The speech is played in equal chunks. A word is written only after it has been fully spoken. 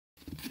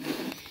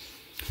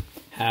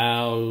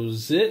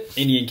How's it?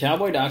 Indian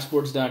Cowboy,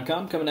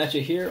 DocSports.com, coming at you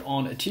here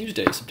on a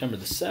Tuesday, September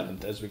the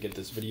 7th, as we get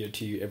this video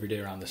to you every day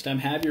around this time.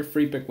 Have your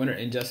free pick winner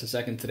in just a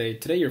second today.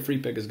 Today, your free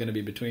pick is going to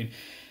be between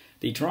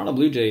the Toronto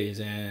Blue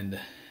Jays and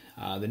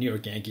the New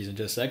York Yankees in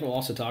just a second. We'll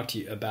also talk to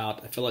you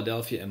about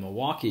Philadelphia and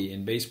Milwaukee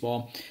in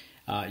baseball.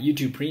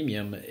 YouTube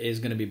Premium is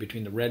going to be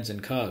between the Reds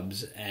and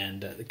Cubs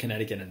and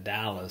Connecticut and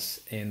Dallas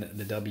in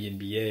the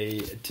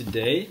WNBA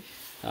today.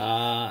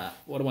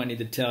 What do I need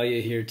to tell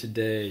you here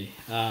today?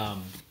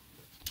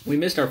 We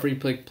missed our free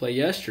pick play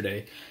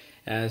yesterday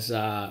as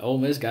Ole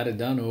Miss got it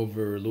done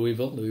over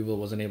Louisville. Louisville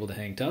wasn't able to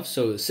hang tough.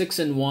 So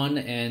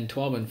 6-1 and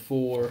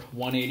 12-4,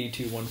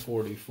 182,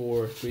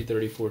 144,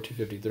 334,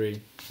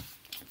 253,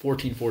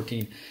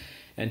 14-14,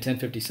 and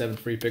 10-57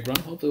 free pick run.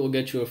 Hopefully we'll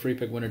get you a free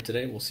pick winner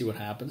today. We'll see what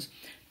happens.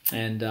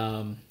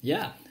 And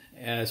yeah,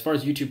 as far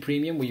as YouTube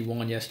Premium, we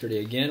won yesterday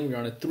again. We were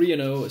on a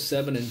 3-0,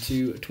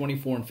 7-2,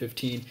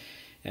 24-15.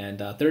 And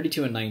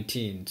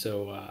 32-19,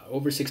 so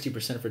over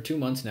 60% for 2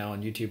 months now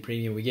on YouTube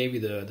Premium. We gave you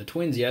the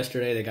Twins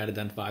yesterday; they got it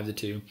done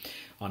 5-2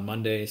 on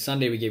Monday.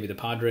 Sunday we gave you the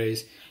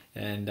Padres,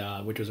 and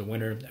which was a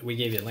winner. We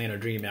gave you Atlanta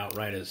Dream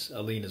outright as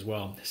a lean as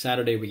well.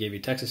 Saturday we gave you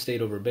Texas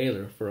State over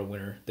Baylor for a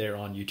winner there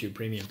on YouTube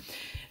Premium.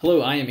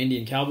 Hello, I am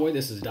Indian Cowboy.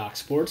 This is Doc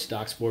Sports.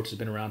 Doc Sports has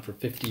been around for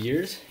 50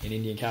 years, and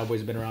Indian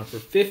Cowboys have been around for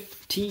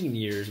 15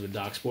 years with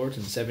Doc Sports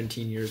and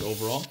 17 years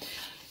overall.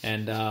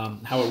 And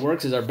how it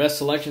works is our best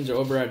selections are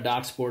over at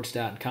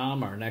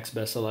DocSports.com. Our next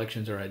best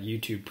selections are at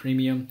YouTube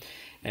Premium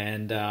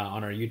and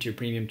on our YouTube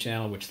Premium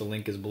channel, which the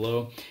link is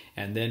below.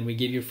 And then we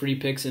give you free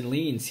picks and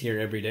leans here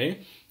every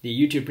day. The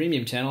YouTube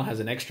Premium channel has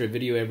an extra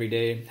video every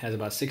day, has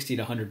about 60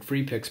 to 100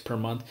 free picks per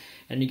month,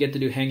 and you get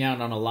to hang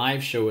out on a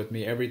live show with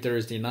me every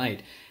Thursday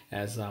night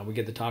as we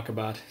get to talk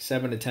about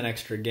 7 to 10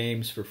 extra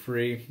games for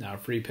free,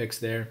 free picks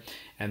there.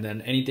 And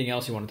then anything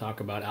else you want to talk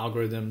about,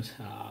 algorithms,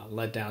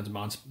 letdowns,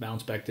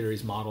 bounce back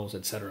theories, models,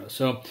 etc.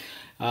 So,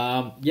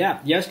 yeah,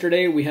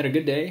 yesterday we had a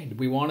good day.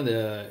 We won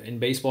in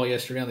baseball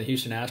yesterday on the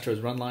Houston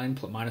Astros run line,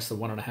 minus the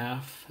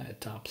 1.5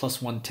 at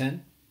plus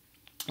 110.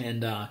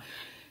 And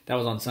that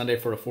was on Sunday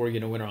for a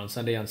 4-unit winner on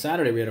Sunday. On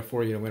Saturday, we had a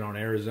 4-unit winner on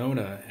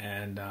Arizona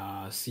and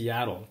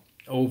Seattle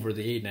over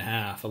the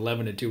 8.5.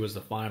 11-2 was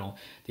the final.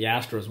 The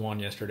Astros won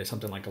yesterday,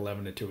 something like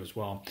 11-2 as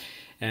well.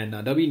 And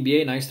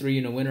WNBA, nice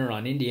 3-unit winner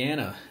on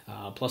Indiana,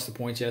 plus the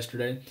points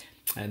yesterday.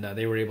 And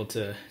they were able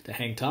to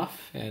hang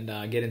tough and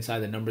get inside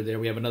the number there.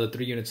 We have another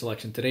 3-unit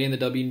selection today in the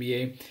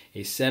WNBA,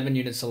 a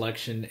 7-unit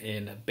selection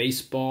in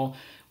baseball.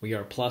 We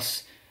are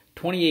plus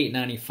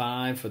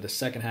 28.95 for the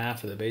second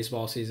half of the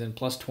baseball season,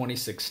 plus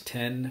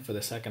 26.10 for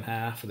the second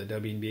half of the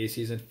WNBA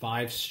season.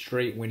 5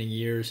 straight winning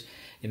years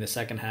in the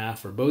second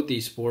half for both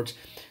these sports.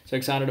 So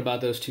excited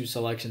about those 2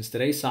 selections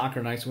today.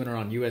 Soccer, nice winner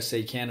on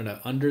USA Canada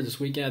under this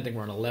weekend. I think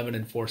we're on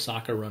 11-4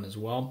 soccer run as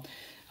well.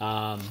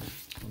 Let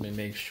me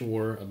make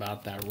sure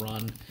about that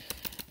run.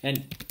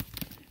 And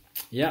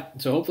yeah,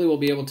 so hopefully we'll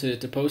be able to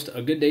post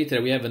a good day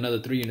today. We have another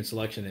 3-unit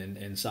selection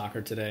in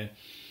soccer today.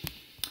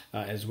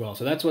 As well.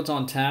 So that's what's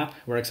on tap.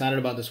 We're excited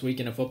about this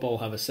weekend of football. We'll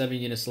have a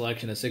 7-unit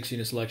selection, a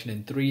 6-unit selection,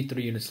 and 3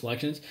 3-unit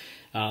selections.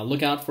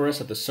 Look out for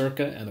us at the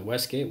Circa and the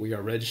Westgate. We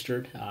are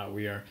registered.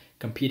 We are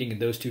competing in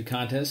those 2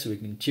 contests, so we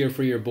can cheer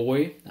for your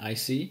boy, I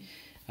see,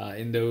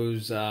 in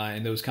those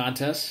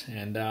contests.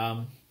 And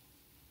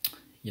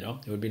you know,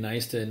 it would be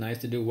nice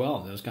to do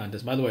well in those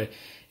contests. By the way,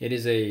 it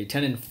is a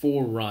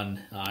 10-4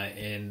 run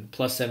in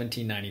plus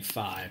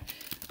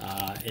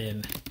 17.95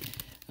 in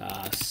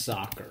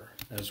soccer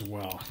as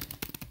well.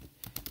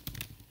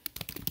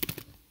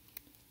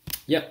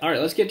 Yep. All right,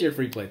 let's get to your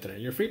free play today.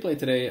 Your free play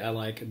today, I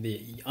like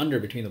the under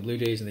between the Blue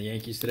Jays and the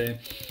Yankees today.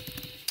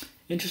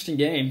 Interesting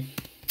game.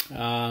 You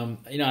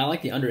know, I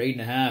like the under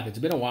 8.5. It's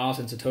been a while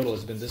since the total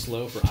has been this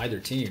low for either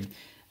team.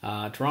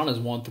 Toronto's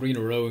won 3 in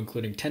a row,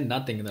 including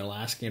 10-0 in their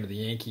last game to the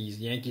Yankees.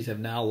 The Yankees have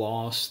now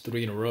lost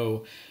 3 in a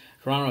row.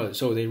 Toronto,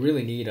 so they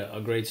really need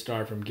a great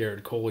start from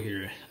Garrett Cole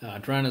here.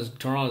 Toronto's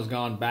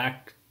gone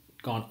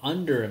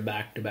under in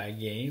back-to-back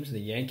games.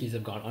 The Yankees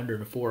have gone under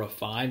in 4 of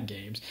 5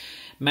 games.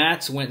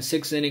 Matz went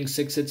 6 innings,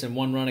 6 hits, and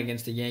 1 run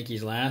against the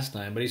Yankees last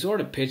time, but he sort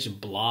of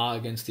pitched blah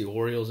against the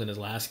Orioles in his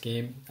last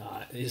game.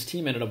 His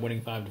team ended up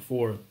winning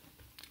 5-4,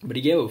 but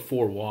he gave up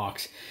 4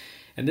 walks.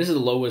 And this is the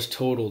lowest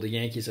total the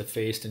Yankees have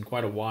faced in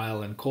quite a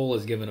while, and Cole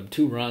has given up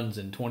 2 runs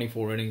in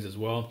 24 innings as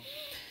well.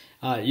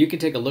 You can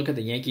take a look at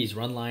the Yankees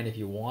run line if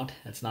you want.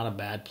 That's not a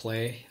bad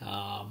play.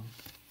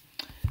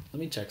 Let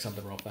me check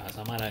something real fast.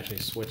 I might actually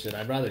switch it.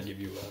 I'd rather give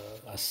you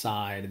a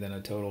side than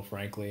a total,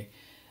 frankly.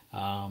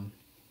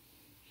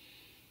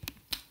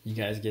 You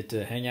guys get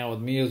to hang out with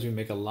me as we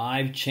make a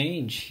live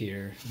change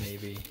here,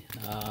 maybe.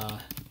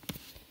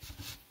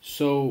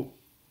 So,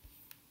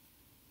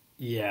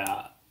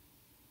 yeah.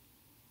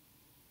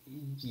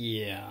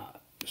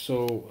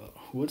 So,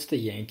 what's the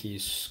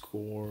Yankees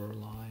score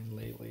line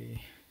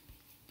lately?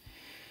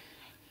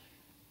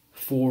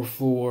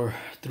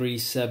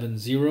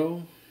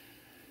 4-4-3-7-0.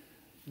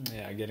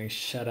 Yeah, getting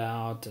shut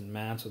out and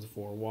Matz with a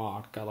 4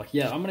 walk. I'm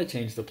gonna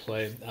change the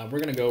play. We're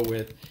gonna go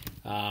with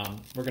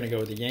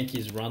the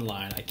Yankees run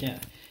line. I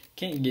can't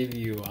can't give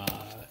you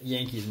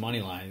Yankees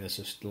money line. That's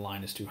just the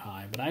line is too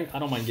high. But I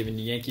don't mind giving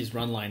you Yankees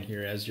run line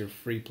here as your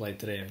free play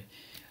today.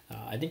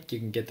 I think you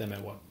can get them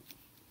at what?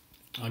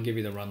 I'll give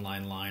you the run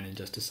line in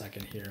just a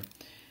second here.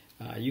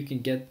 You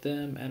can get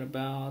them at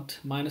about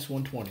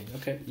 -120.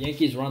 Okay,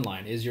 Yankees run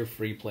line is your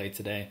free play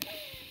today.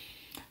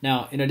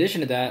 Now, in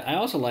addition to that, I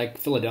also like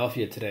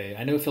Philadelphia today.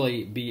 I know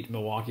Philly beat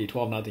Milwaukee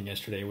 12-0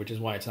 yesterday, which is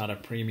why it's not a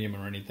premium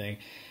or anything.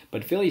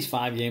 But Philly's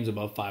 5 games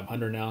above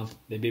 500 now.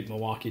 They beat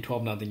Milwaukee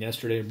 12-0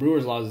 yesterday.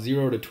 Brewers lost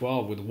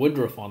 0-12 with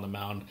Woodruff on the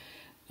mound.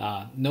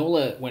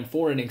 Nola went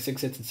 4 innings,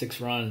 6 hits, and 6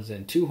 runs,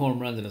 and 2 home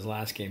runs in his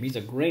last game. He's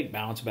a great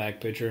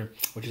bounce-back pitcher,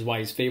 which is why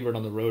he's favored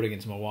on the road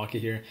against Milwaukee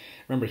here.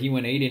 Remember, he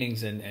went 8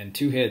 innings and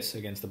 2 hits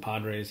against the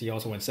Padres. He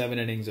also went 7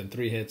 innings and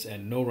 3 hits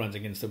and no runs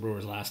against the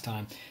Brewers last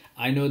time.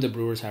 I know the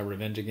Brewers have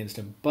revenge against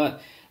him,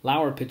 but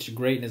Lauer pitched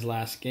great in his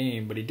last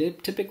game, but he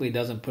typically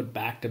doesn't put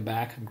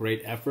back-to-back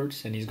great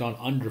efforts, and he's gone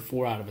under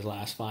 4 out of his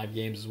last 5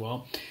 games as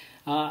well.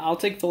 I'll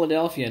take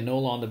Philadelphia and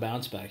Nola on the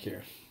bounce-back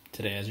here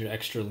today as your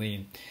extra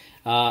lean.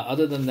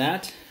 Other than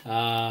that,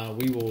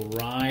 we will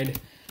ride.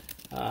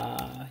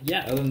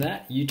 Other than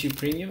that, YouTube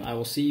Premium. I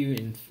will see you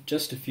in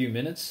just a few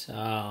minutes.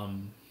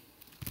 And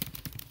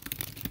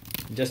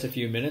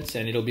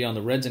it'll be on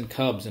the Reds and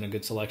Cubs and a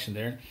good selection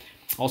there.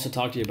 Also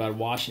talk to you about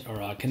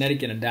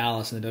Connecticut and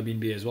Dallas in the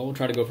WNBA as well. We'll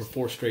try to go for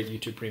 4 straight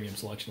YouTube Premium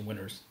selection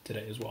winners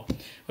today as well.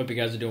 Hope you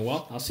guys are doing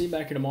well. I'll see you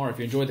back here tomorrow. If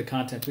you enjoyed the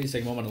content, please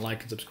take a moment to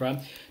like and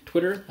subscribe.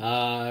 Twitter,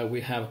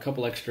 we have a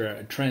couple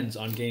extra trends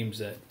on games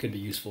that could be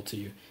useful to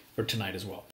you for tonight as well.